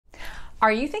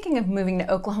Are you thinking of moving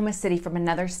to Oklahoma City from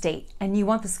another state and you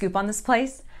want the scoop on this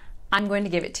place? I'm going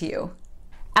to give it to you.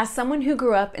 As someone who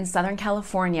grew up in Southern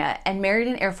California and married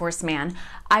an Air Force man,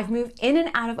 I've moved in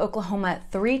and out of Oklahoma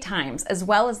 3 times, as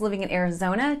well as living in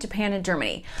Arizona, Japan, and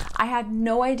Germany. I had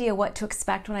no idea what to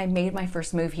expect when I made my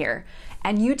first move here.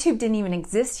 And YouTube didn't even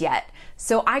exist yet,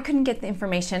 so I couldn't get the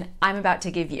information I'm about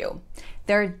to give you.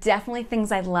 There are definitely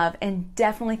things I love and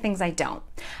definitely things I don't.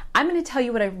 I'm going to tell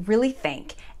you what I really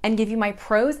think and give you my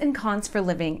pros and cons for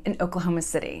living in Oklahoma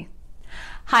City.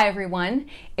 Hi everyone.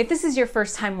 If this is your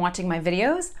first time watching my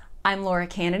videos, I'm Laura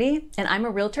Canedy and I'm a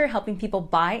realtor helping people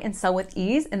buy and sell with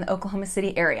ease in the Oklahoma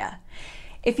City area.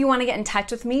 If you want to get in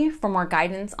touch with me for more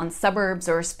guidance on suburbs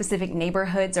or specific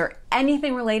neighborhoods or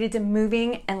anything related to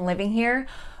moving and living here,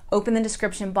 open the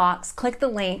description box, click the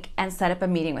link, and set up a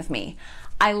meeting with me.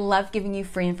 I love giving you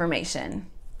free information.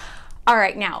 All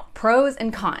right, now, pros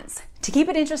and cons. To keep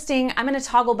it interesting, I'm going to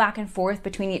toggle back and forth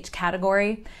between each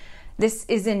category. This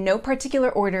is in no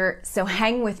particular order, so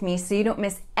hang with me so you don't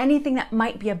miss anything that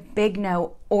might be a big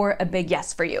no or a big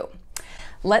yes for you.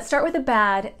 Let's start with the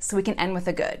bad so we can end with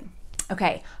the good.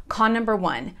 Okay, con number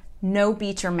 1, no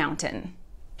beach or mountain.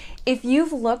 If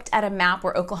you've looked at a map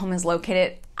where Oklahoma is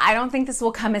located, I don't think this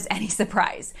will come as any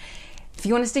surprise. If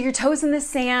you want to stick your toes in the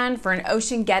sand for an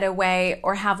ocean getaway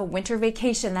or have a winter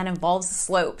vacation that involves the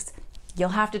slopes, you'll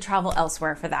have to travel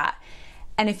elsewhere for that.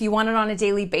 And if you want it on a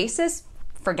daily basis,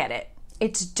 forget it.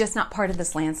 It's just not part of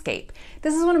this landscape.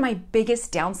 This is one of my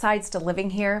biggest downsides to living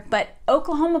here, but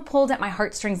Oklahoma pulled at my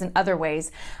heartstrings in other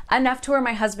ways, enough to where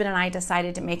my husband and I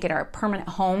decided to make it our permanent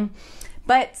home.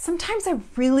 But sometimes I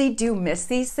really do miss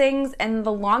these things, and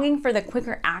the longing for the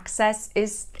quicker access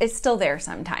is still there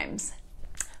sometimes.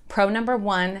 Pro number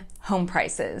 1, home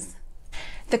prices.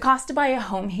 The cost to buy a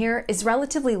home here is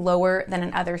relatively lower than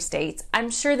in other states. I'm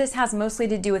sure this has mostly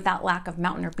to do with that lack of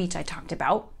mountain or beach I talked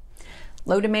about.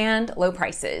 Low demand, low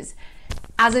prices.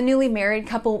 As a newly married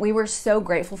couple, we were so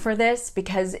grateful for this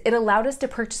because it allowed us to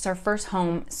purchase our first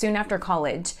home soon after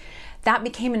college. That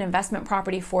became an investment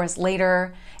property for us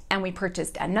later, and we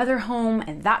purchased another home,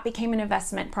 and that became an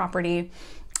investment property.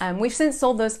 We've since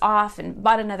sold those off and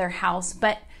bought another house,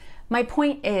 but my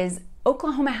point is,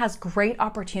 Oklahoma has great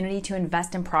opportunity to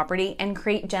invest in property and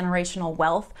create generational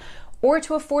wealth, or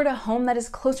to afford a home that is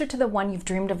closer to the one you've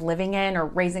dreamed of living in or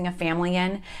raising a family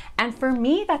in. And for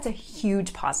me, that's a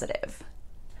huge positive.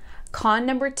 Con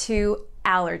number 2,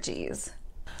 allergies.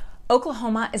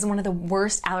 Oklahoma is one of the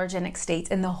worst allergenic states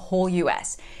in the whole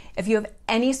US. If you have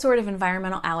any sort of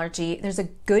environmental allergy, there's a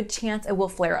good chance it will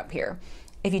flare up here.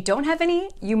 If you don't have any,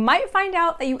 you might find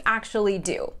out that you actually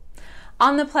do.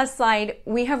 On the plus side,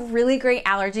 we have really great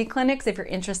allergy clinics if you're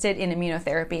interested in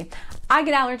immunotherapy. I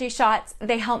get allergy shots,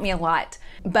 they help me a lot,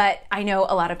 but I know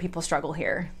a lot of people struggle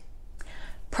here.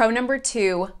 Pro number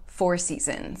 2, 4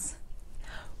 seasons.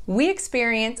 We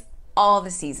experience all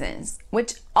the seasons,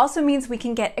 which also means we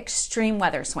can get extreme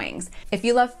weather swings. If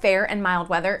you love fair and mild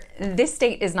weather, this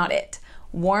state is not it.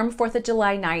 Warm 4th of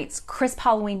July nights, crisp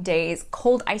Halloween days,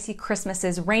 cold icy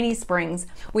Christmases, rainy springs.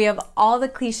 We have all the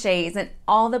cliches and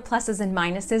all the pluses and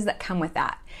minuses that come with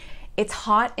that. It's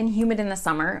hot and humid in the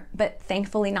summer, but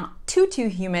thankfully not too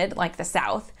humid like the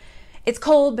South. It's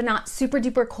cold, but not super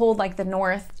duper cold like the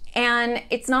North. And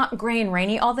it's not gray and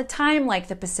rainy all the time like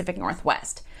the Pacific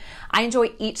Northwest. I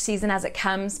enjoy each season as it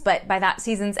comes, but by that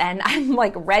season's end, I'm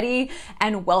like ready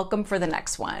and welcome for the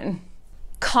next one.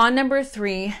 Con number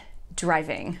 3,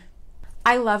 driving.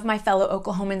 I love my fellow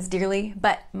Oklahomans dearly,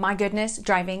 but my goodness,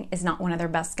 driving is not one of their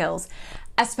best skills,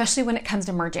 especially when it comes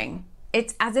to merging.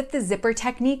 It's as if the zipper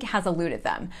technique has eluded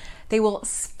them. They will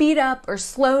speed up or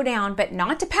slow down, but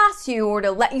not to pass you or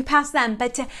to let you pass them,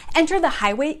 but to enter the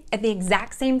highway at the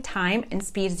exact same time and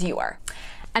speed as you are.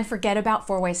 And forget about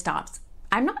 4-way stops.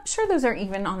 I'm not sure those are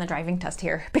even on the driving test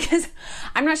here because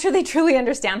I'm not sure they truly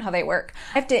understand how they work.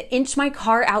 I have to inch my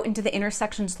car out into the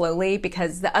intersection slowly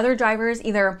because the other drivers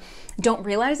either don't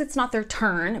realize it's not their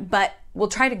turn but will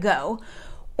try to go,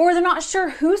 or they're not sure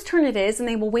whose turn it is and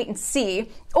they will wait and see,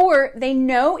 or they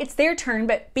know it's their turn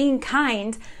but being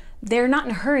kind, they're not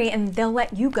in a hurry and they'll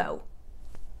let you go.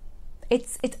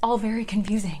 It's all very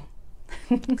confusing.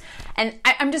 And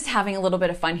I'm just having a little bit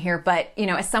of fun here, but you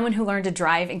know, as someone who learned to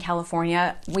drive in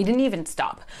California, we didn't even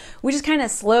stop. We just kind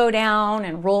of slow down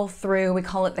and roll through. We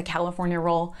call it the California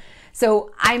roll.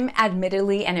 So I'm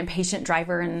admittedly an impatient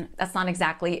driver, and that's not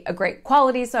exactly a great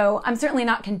quality, so I'm certainly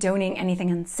not condoning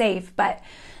anything unsafe, but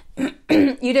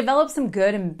you develop some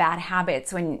good and bad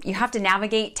habits when you have to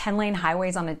navigate 10-lane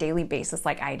highways on a daily basis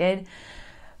like I did.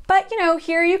 But you know,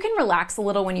 here you can relax a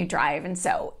little when you drive, and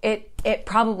so it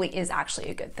probably is actually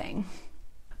a good thing.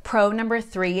 Pro number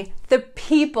 3, the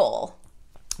people.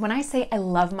 When I say I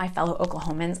love my fellow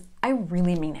Oklahomans, I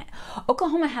really mean it.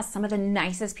 Oklahoma has some of the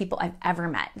nicest people I've ever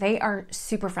met. They are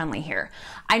super friendly here.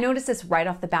 I noticed this right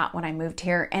off the bat when I moved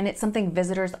here, and it's something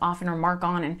visitors often remark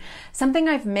on and something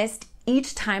I've missed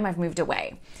each time I've moved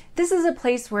away. This is a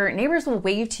place where neighbors will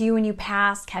wave to you when you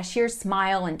pass, cashiers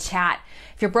smile and chat.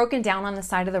 If you're broken down on the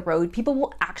side of the road, people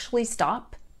will actually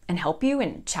stop and help you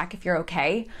and check if you're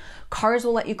okay. Cars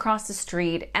will let you cross the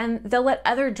street, and they'll let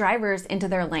other drivers into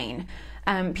their lane.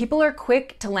 People are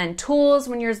quick to lend tools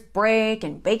when yours break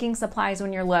and baking supplies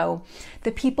when you're low.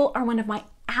 The people are one of my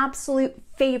absolute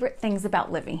favorite things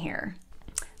about living here.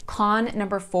 Con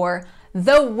number 4,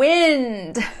 the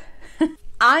wind.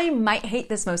 I might hate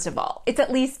this most of all. It's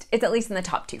at least in the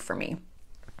top 2 for me.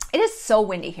 It is so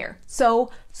windy here.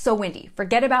 So windy.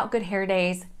 Forget about good hair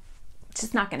days. It's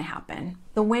just not gonna happen.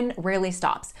 The wind rarely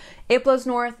stops. It blows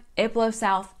north, it blows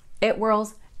south, it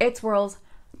whirls, it swirls,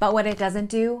 but what it doesn't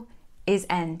do is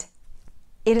end.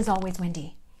 It is always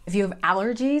windy. If you have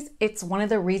allergies, it's one of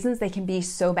the reasons they can be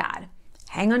so bad.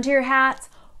 Hang onto your hats,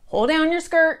 hold down your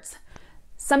skirts.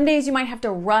 Some days you might have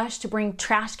to rush to bring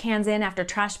trash cans in after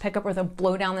trash pickup or they'll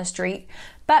blow down the street.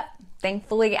 But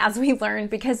thankfully, as we learned,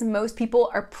 because most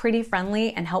people are pretty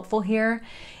friendly and helpful here,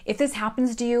 if this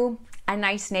happens to you, a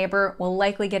nice neighbor will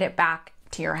likely get it back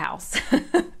to your house.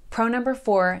 Pro number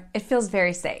 4, it feels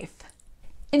very safe.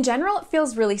 In general, it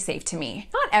feels really safe to me.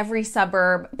 Not every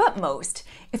suburb, but most.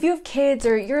 If you have kids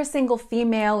or you're a single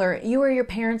female or you or your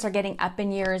parents are getting up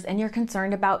in years and you're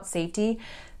concerned about safety,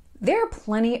 there are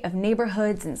plenty of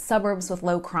neighborhoods and suburbs with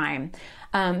low crime.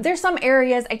 There's some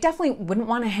areas I definitely wouldn't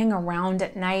want to hang around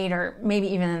at night or maybe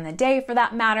even in the day for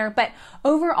that matter, but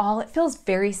overall it feels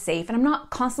very safe and I'm not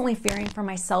constantly fearing for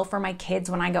myself or my kids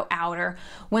when I go out or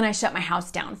when I shut my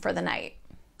house down for the night.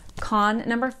 Con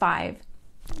number 5,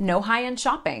 no high-end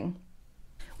shopping.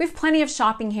 We have plenty of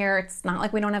shopping here. It's not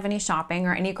like we don't have any shopping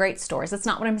or any great stores. That's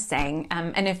not what I'm saying.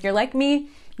 And if you're like me,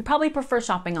 you probably prefer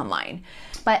shopping online.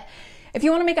 But if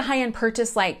you want to make a high-end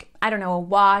purchase like, I don't know, a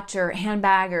watch or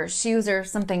handbag or shoes or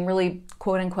something really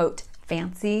quote-unquote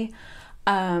fancy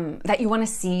that you want to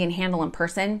see and handle in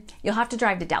person, you'll have to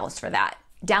drive to Dallas for that.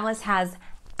 Dallas has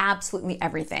absolutely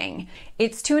everything.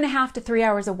 It's 2.5 to 3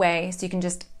 hours away, so you can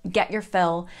just get your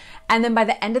fill. And then by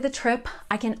the end of the trip,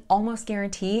 I can almost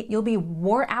guarantee you'll be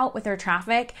wore out with their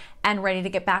traffic and ready to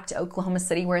get back to Oklahoma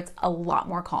City where it's a lot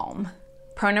more calm.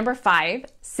 Pro number 5,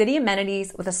 city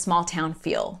amenities with a small town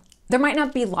feel. There might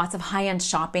not be lots of high-end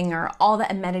shopping or all the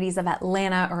amenities of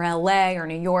Atlanta or LA or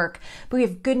New York, but we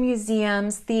have good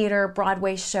museums, theater,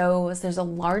 Broadway shows. There's a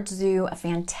large zoo, a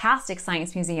fantastic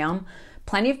science museum,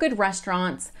 plenty of good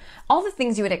restaurants, all the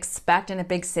things you would expect in a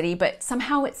big city, but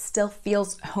somehow it still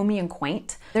feels homey and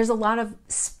quaint. There's a lot of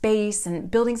space and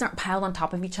buildings aren't piled on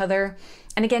top of each other.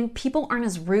 And again, people aren't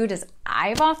as rude as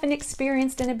I've often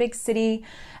experienced in a big city.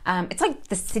 It's like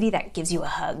the city that gives you a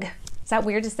hug. Is that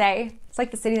weird to say? It's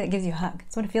like the city that gives you a hug.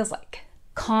 That's what it feels like.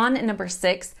 Con number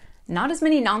 6, not as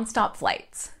many nonstop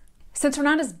flights. Since we're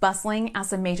not as bustling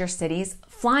as the major cities,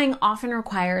 flying often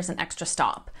requires an extra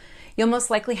stop. You'll most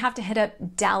likely have to hit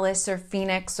up Dallas or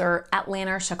Phoenix or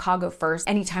Atlanta or Chicago first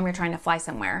anytime you're trying to fly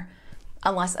somewhere.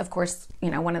 Unless, of course,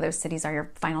 one of those cities are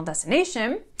your final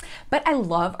destination. But I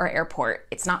love our airport.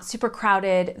 It's not super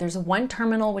crowded. There's one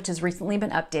terminal which has recently been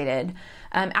updated.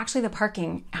 Actually, the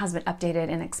parking has been updated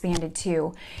and expanded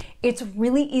too. It's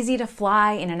really easy to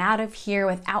fly in and out of here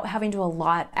without having to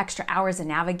allot extra hours to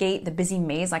navigate the busy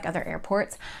maze like other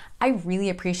airports. I really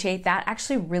appreciate that. I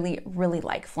actually really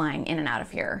like flying in and out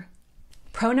of here.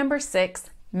 Pro number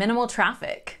 6, minimal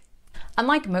traffic.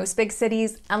 Unlike most big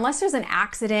cities, unless there's an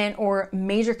accident or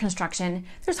major construction,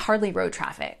 there's hardly road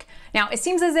traffic. Now, it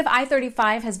seems as if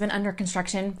I-35 has been under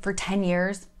construction for 10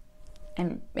 years,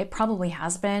 and it probably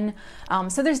has been.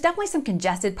 So there's definitely some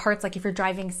congested parts, like if you're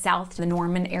driving south to the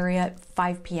Norman area at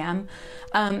 5 p.m.,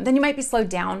 then you might be slowed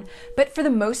down. But for the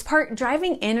most part,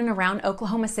 driving in and around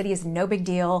Oklahoma City is no big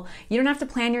deal. You don't have to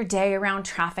plan your day around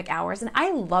traffic hours, and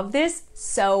I love this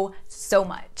so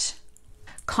much.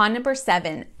 Con number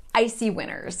 7, icy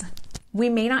winters. We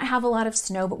may not have a lot of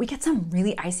snow, but we get some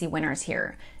really icy winters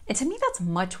here. And to me, that's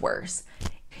much worse.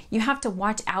 You have to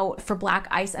watch out for black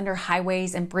ice under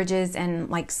highways and bridges and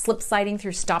like slip sliding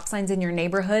through stop signs in your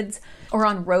neighborhoods or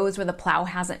on roads where the plow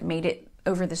hasn't made it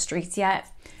over the streets yet.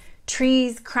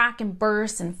 Trees crack and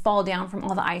burst and fall down from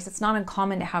all the ice. It's not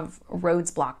uncommon to have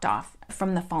roads blocked off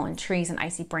from the fallen trees and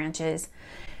icy branches.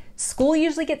 School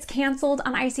usually gets canceled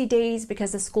on icy days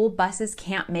because the school buses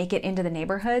can't make it into the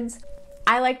neighborhoods.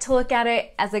 I like to look at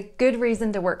it as a good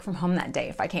reason to work from home that day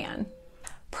if I can.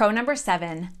 Pro number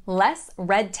 7, less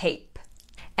red tape.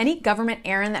 Any government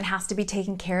errand that has to be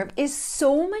taken care of is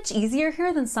so much easier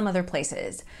here than some other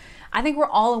places. I think we're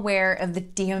all aware of the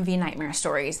DMV nightmare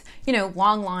stories. You know,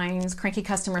 long lines, cranky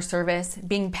customer service,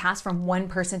 being passed from one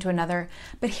person to another.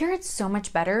 But here it's so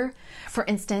much better. For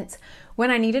instance,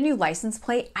 when I need a new license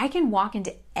plate, I can walk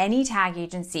into any tag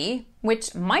agency,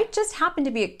 which might just happen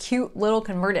to be a cute little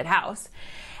converted house,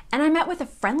 and I'm met with a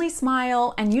friendly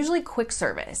smile and usually quick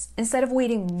service. Instead of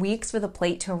waiting weeks for the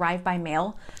plate to arrive by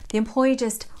mail, the employee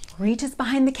just reaches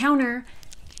behind the counter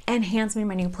and hands me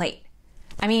my new plate.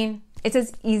 I mean, it's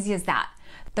as easy as that.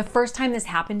 The first time this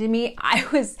happened to me, I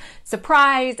was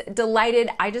surprised, delighted.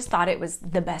 I just thought it was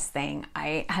the best thing.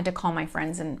 I had to call my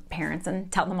friends and parents and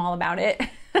tell them all about it.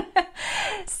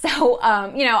 So,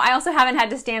 I also haven't had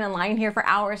to stand in line here for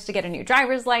hours to get a new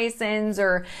driver's license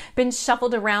or been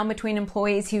shuffled around between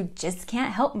employees who just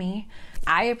can't help me.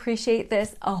 I appreciate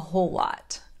this a whole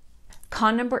lot.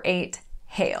 Con number 8,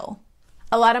 hail.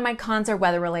 A lot of my cons are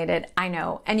weather related, I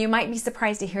know, and you might be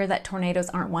surprised to hear that tornadoes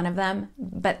aren't one of them,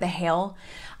 but the hail.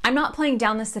 I'm not playing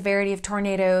down the severity of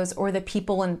tornadoes or the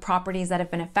people and properties that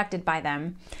have been affected by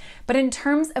them, but in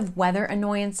terms of weather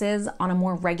annoyances on a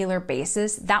more regular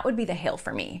basis, that would be the hail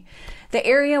for me. The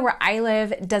area where I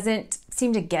live doesn't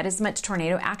seem to get as much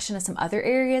tornado action as some other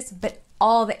areas, but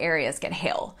all the areas get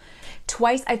hail.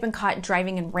 Twice I've been caught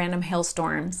driving in random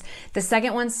hailstorms. The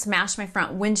second one smashed my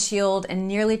front windshield and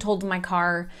nearly totaled my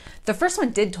car. The first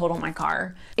one did total my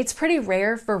car. It's pretty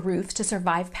rare for roofs to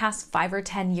survive past 5 or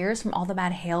 10 years from all the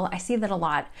bad hail. I see that a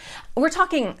lot. We're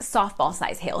talking softball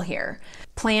size hail here.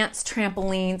 Plants,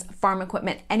 trampolines, farm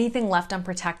equipment, anything left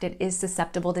unprotected is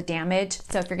susceptible to damage.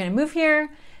 So if you're gonna move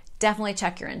here, definitely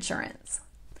check your insurance.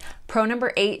 Pro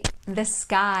number 8, the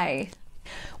sky.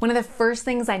 One of the first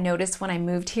things I noticed when I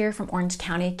moved here from Orange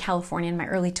County, California in my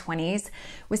early 20s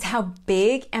was how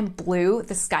big and blue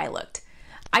the sky looked.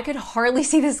 I could hardly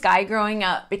see the sky growing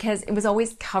up because it was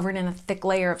always covered in a thick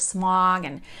layer of smog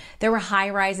and there were high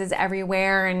rises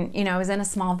everywhere and, I was in a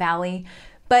small valley.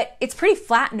 But it's pretty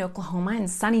flat in Oklahoma and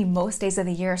sunny most days of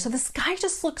the year, so the sky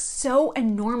just looks so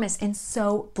enormous and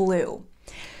so blue.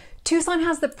 Tucson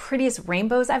has the prettiest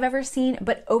rainbows I've ever seen,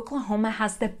 but Oklahoma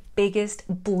has the biggest,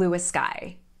 bluest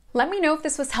sky. Let me know if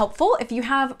this was helpful. If you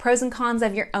have pros and cons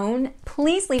of your own,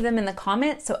 please leave them in the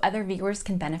comments so other viewers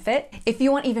can benefit. If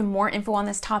you want even more info on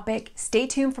this topic, stay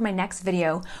tuned for my next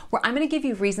video where I'm going to give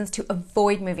you reasons to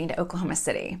avoid moving to Oklahoma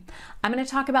City. I'm going to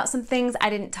talk about some things I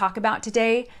didn't talk about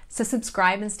today, so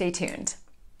subscribe and stay tuned.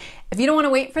 If you don't want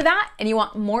to wait for that and you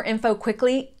want more info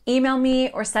quickly, email me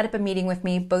or set up a meeting with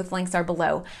me. Both links are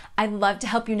below. I'd love to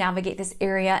help you navigate this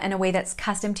area in a way that's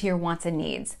custom to your wants and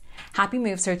needs. Happy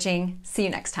move searching. See you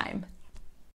next time.